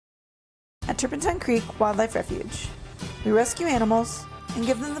Turpentine Creek Wildlife Refuge. We rescue animals and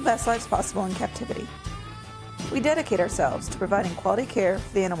give them the best lives possible in captivity. We dedicate ourselves to providing quality care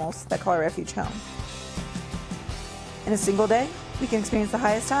for the animals that call our refuge home. In a single day, we can experience the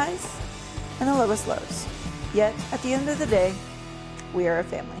highest highs and the lowest lows. Yet, at the end of the day, we are a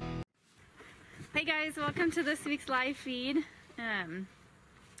family. Hey guys, welcome to this week's live feed.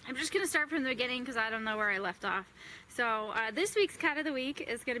 I'm just going to start from the beginning because I don't know where I left off. So this week's cat of the week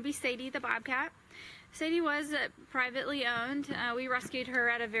is going to be Sadie the Bobcat. Sadie was privately owned. We rescued her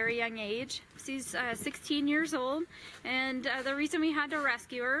at a very young age. She's 16 years old, and the reason we had to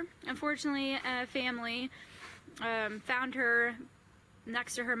rescue her, unfortunately a family found her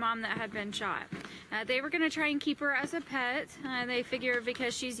next to her mom that had been shot. They were going to try and keep her as a pet. They figured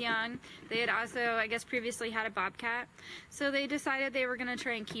because she's young, they had also, I guess, previously had a bobcat, so they decided they were going to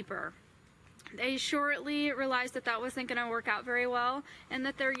try and keep her. They shortly realized that that wasn't going to work out very well, and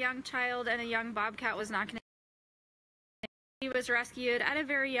that their young child and a young bobcat was not going to. She was rescued at a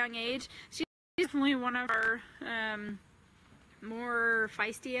very young age. She's definitely one of our more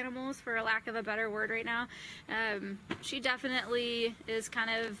feisty animals, for a lack of a better word right now. She definitely is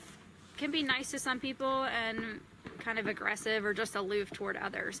can be nice to some people and kind of aggressive or just aloof toward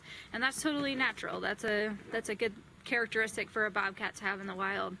others, and that's totally natural. That's a good characteristic for a bobcat to have in the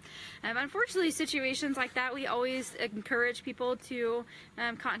wild. Unfortunately, situations like that, we always encourage people to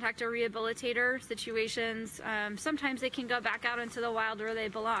contact a rehabilitator. Situations, sometimes they can go back out into the wild where they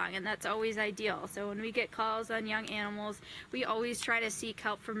belong, and that's always ideal. So when we get calls on young animals, we always try to seek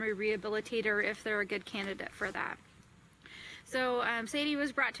help from a rehabilitator if they're a good candidate for that. So Sadie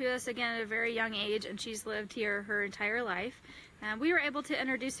was brought to us again at a very young age, and she's lived here her entire life. We were able to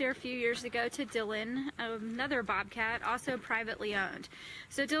introduce her a few years ago to Dylan, another bobcat, also privately owned.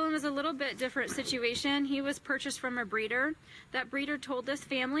 So Dylan was a little bit different situation. He was purchased from a breeder. That breeder told this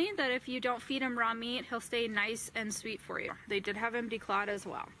family that if you don't feed him raw meat, he'll stay nice and sweet for you. They did have him declawed as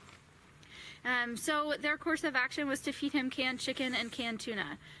well. So their course of action was to feed him canned chicken and canned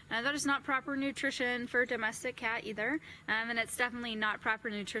tuna. That is not proper nutrition for a domestic cat either, and it's definitely not proper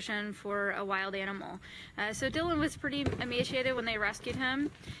nutrition for a wild animal. So Dylan was pretty emaciated when they rescued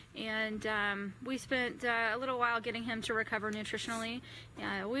him, and we spent a little while getting him to recover nutritionally.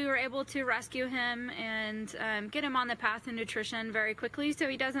 We were able to rescue him and get him on the path of nutrition very quickly, so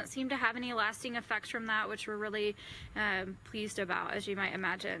he doesn't seem to have any lasting effects from that, which we're really pleased about, as you might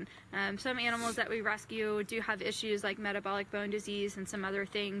imagine. Some animals that we rescue do have issues like metabolic bone disease and some other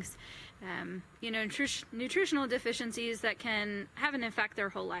things, nutritional deficiencies that can have an effect their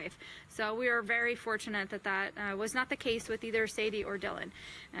whole life. So we are very fortunate that that was not the case with either Sadie or Dylan.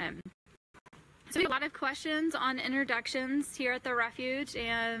 So we have a lot of questions on introductions here at the refuge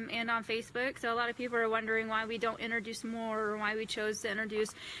and on Facebook. So a lot of people are wondering why we don't introduce more, or why we chose to introduce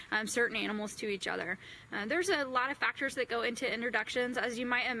certain animals to each other. There's a lot of factors that go into introductions. As you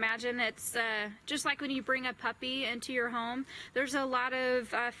might imagine, it's just like when you bring a puppy into your home. There's a lot of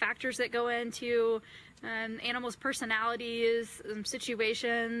factors that go into animals' personalities,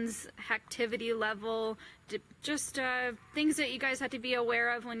 situations, activity level, just things that you guys have to be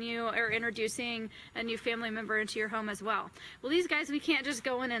aware of when you are introducing a new family member into your home as well. Well, these guys we can't just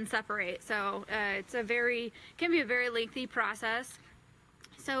go in and separate, so can be a very lengthy process.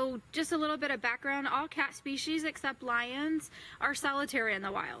 So just a little bit of background, all cat species except lions are solitary in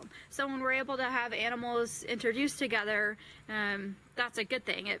the wild. So when we're able to have animals introduced together, that's a good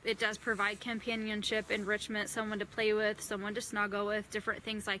thing. It does provide companionship, enrichment, someone to play with, someone to snuggle with, different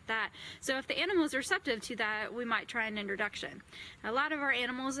things like that. So if the animal is receptive to that, we might try an introduction. A lot of our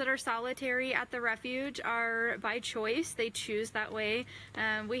animals that are solitary at the refuge are by choice. They choose that way.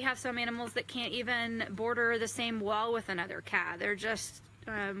 We have some animals that can't even border the same wall with another cat. They're just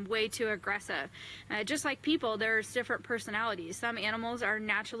way too aggressive. Just like people, there's different personalities. Some animals are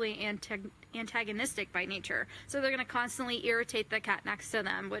naturally antagonistic by nature, so they're going to constantly irritate the cat next to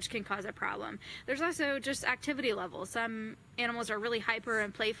them, which can cause a problem. There's also just activity levels. Some animals are really hyper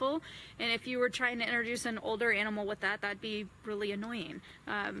and playful, and if you were trying to introduce an older animal with that, that'd be really annoying.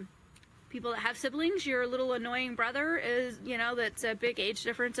 People that have siblings, your little annoying brother is, that's a big age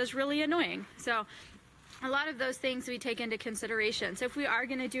difference, is really annoying. So a lot of those things we take into consideration. So if we are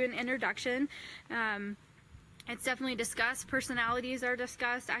going to do an introduction, it's definitely discussed. Personalities are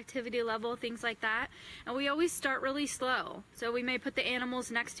discussed, activity level, things like that. And we always start really slow. So we may put the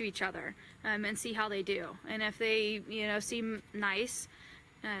animals next to each other and see how they do. And if they, seem nice,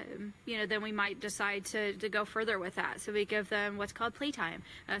 then we might decide to go further with that. So we give them what's called playtime,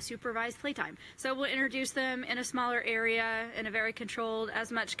 supervised playtime. So we'll introduce them in a smaller area, in a very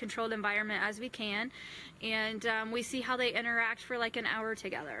as much controlled environment as we can, and we see how they interact for like an hour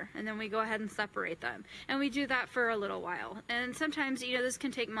together, and then we go ahead and separate them. And we do that for a little while. And sometimes, this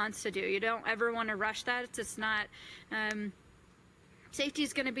can take months to do. You don't ever want to rush that. It's not... Safety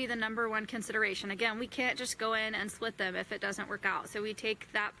is going to be the #1 consideration. Again, we can't just go in and split them if it doesn't work out. So we take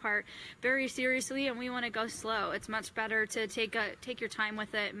that part very seriously, and we want to go slow. It's much better to take your time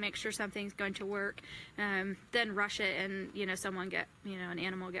with it, make sure something's going to work, than rush it and an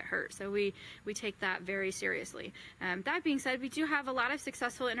animal get hurt. So we take that very seriously. That being said, we do have a lot of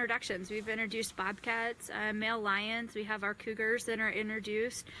successful introductions. We've introduced bobcats, male lions. We have our cougars that are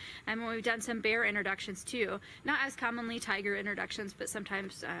introduced, and we've done some bear introductions too. Not as commonly tiger introductions, but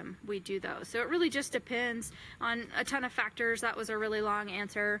sometimes we do those. So it really just depends on a ton of factors. That was a really long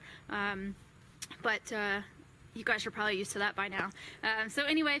answer, but you guys are probably used to that by now. So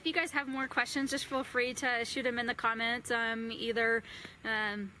anyway, if you guys have more questions, just feel free to shoot them in the comments, either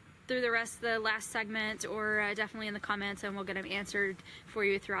through the rest of the last segment or definitely in the comments, and we'll get them answered for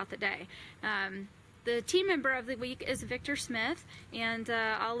you throughout the day. The team member of the week is Victor Smith, and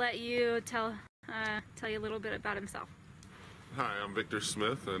I'll let you tell you a little bit about himself. Hi, I'm Victor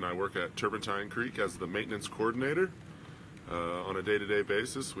Smith, and I work at Turpentine Creek as the maintenance coordinator. On a day-to-day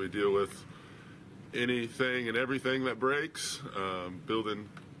basis, we deal with anything and everything that breaks, building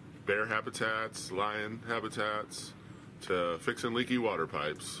bear habitats, lion habitats, to fixing leaky water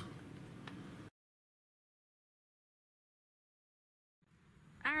pipes.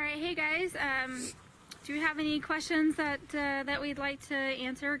 All right, hey guys. Do you have any questions that we'd like to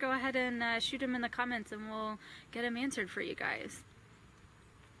answer? Go ahead and shoot them in the comments, and we'll get them answered for you guys.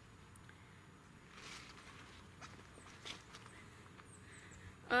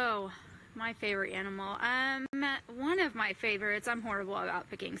 Oh, my favorite animal. One of my favorites, I'm horrible about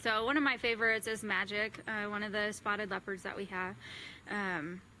picking. So one of my favorites is Magic, one of the spotted leopards that we have.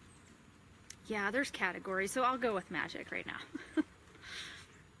 Yeah, there's categories, so I'll go with Magic right now.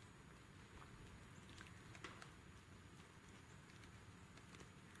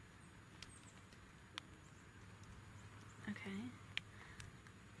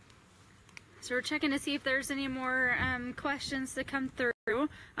 So we're checking to see if there's any more questions to come through.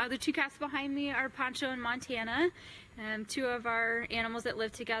 The two cats behind me are Poncho and Montana, two of our animals that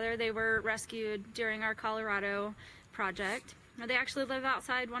live together. They were rescued during our Colorado project. They actually live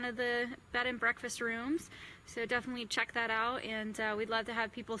outside one of the bed and breakfast rooms, so definitely check that out. And we'd love to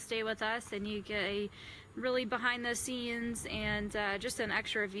have people stay with us, and you get a really behind the scenes and just an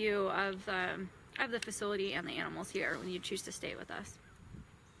extra view of the facility and the animals here when you choose to stay with us.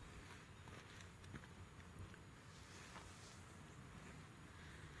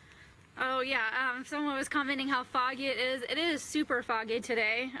 Oh yeah, someone was commenting how foggy it is. It is super foggy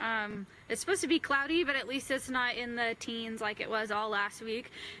today. It's supposed to be cloudy, but at least it's not in the teens like it was all last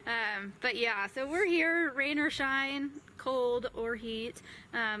week. But yeah, so we're here, rain or shine, cold or heat.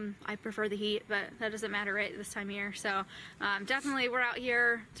 I prefer the heat, but that doesn't matter right this time of year. So definitely we're out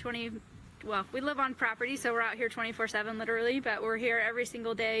here well, we live on property, so we're out here 24/7 literally, but we're here every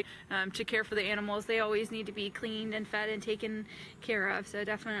single day to care for the animals. They always need to be cleaned and fed and taken care of, so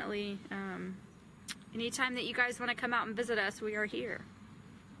definitely anytime that you guys want to come out and visit us, we are here.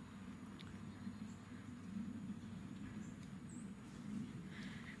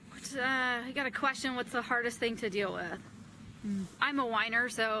 I got a question, what's the hardest thing to deal with? I'm a whiner,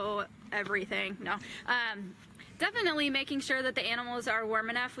 so everything. No. Definitely making sure that the animals are warm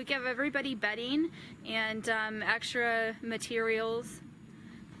enough. We give everybody bedding and extra materials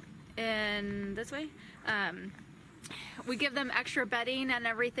in this way. We give them extra bedding and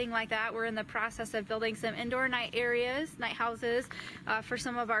everything like that. We're in the process of building some indoor night houses for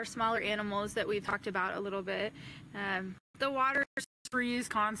some of our smaller animals that we've talked about a little bit. The water freezes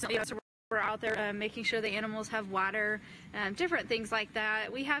constantly, so we're out there making sure the animals have water, different things like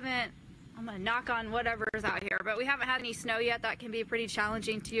that. We haven't, I'm gonna knock on whatever's out here, but we haven't had any snow yet. That can be pretty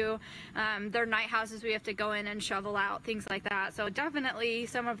challenging too. They're night houses we have to go in and shovel out, things like that. So definitely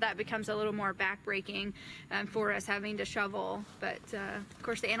some of that becomes a little more backbreaking for us having to shovel. But of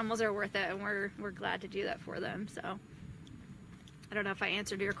course the animals are worth it, and we're glad to do that for them. So I don't know if I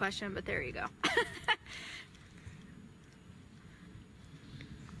answered your question, but there you go.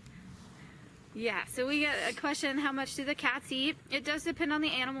 Yeah, so we get a question, how much do the cats eat? It does depend on the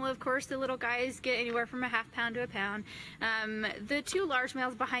animal, of course. The little guys get anywhere from a ½ pound to a pound. The two large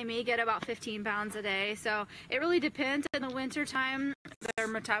males behind me get about 15 pounds a day, so it really depends. In the winter time, their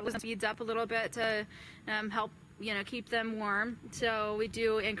metabolism speeds up a little bit to help you know, keep them warm. So we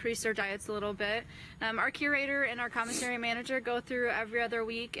do increase their diets a little bit. Our curator and our commissary manager go through every other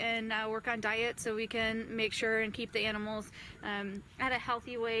week and work on diet so we can make sure and keep the animals at a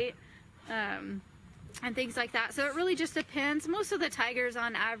healthy weight. And things like that. So it really just depends. Most of the tigers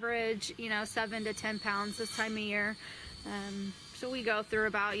on average, you know, 7 to 10 pounds this time of year. So we go through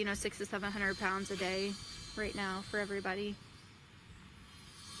about, you know, 600 to 700 pounds a day right now for everybody.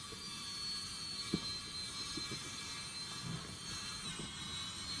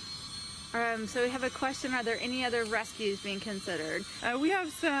 So we have a question, are there any other rescues being considered? We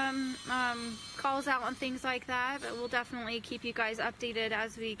have some calls out on things like that, but we'll definitely keep you guys updated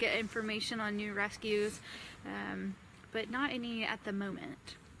as we get information on new rescues, but not any at the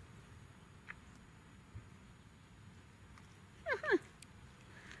moment.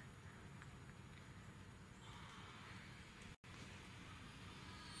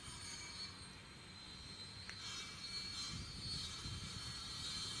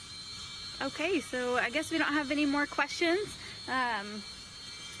 Okay, so I guess we don't have any more questions.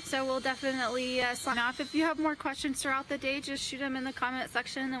 So we'll definitely sign off. If you have more questions throughout the day, just shoot them in the comment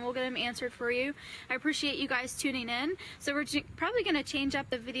section and we'll get them answered for you. I appreciate you guys tuning in. So we're probably going to change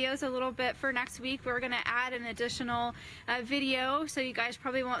up the videos a little bit for next week. We're going to add an additional video, so you guys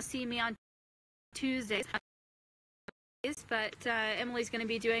probably won't see me on Tuesdays. But Emily's going to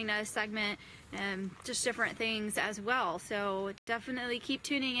be doing a segment, just different things as well. So definitely keep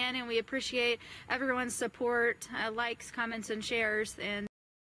tuning in, and we appreciate everyone's support, likes, comments, and shares. And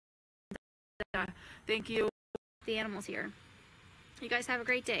thank you, the animals here. You guys have a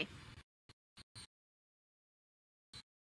great day.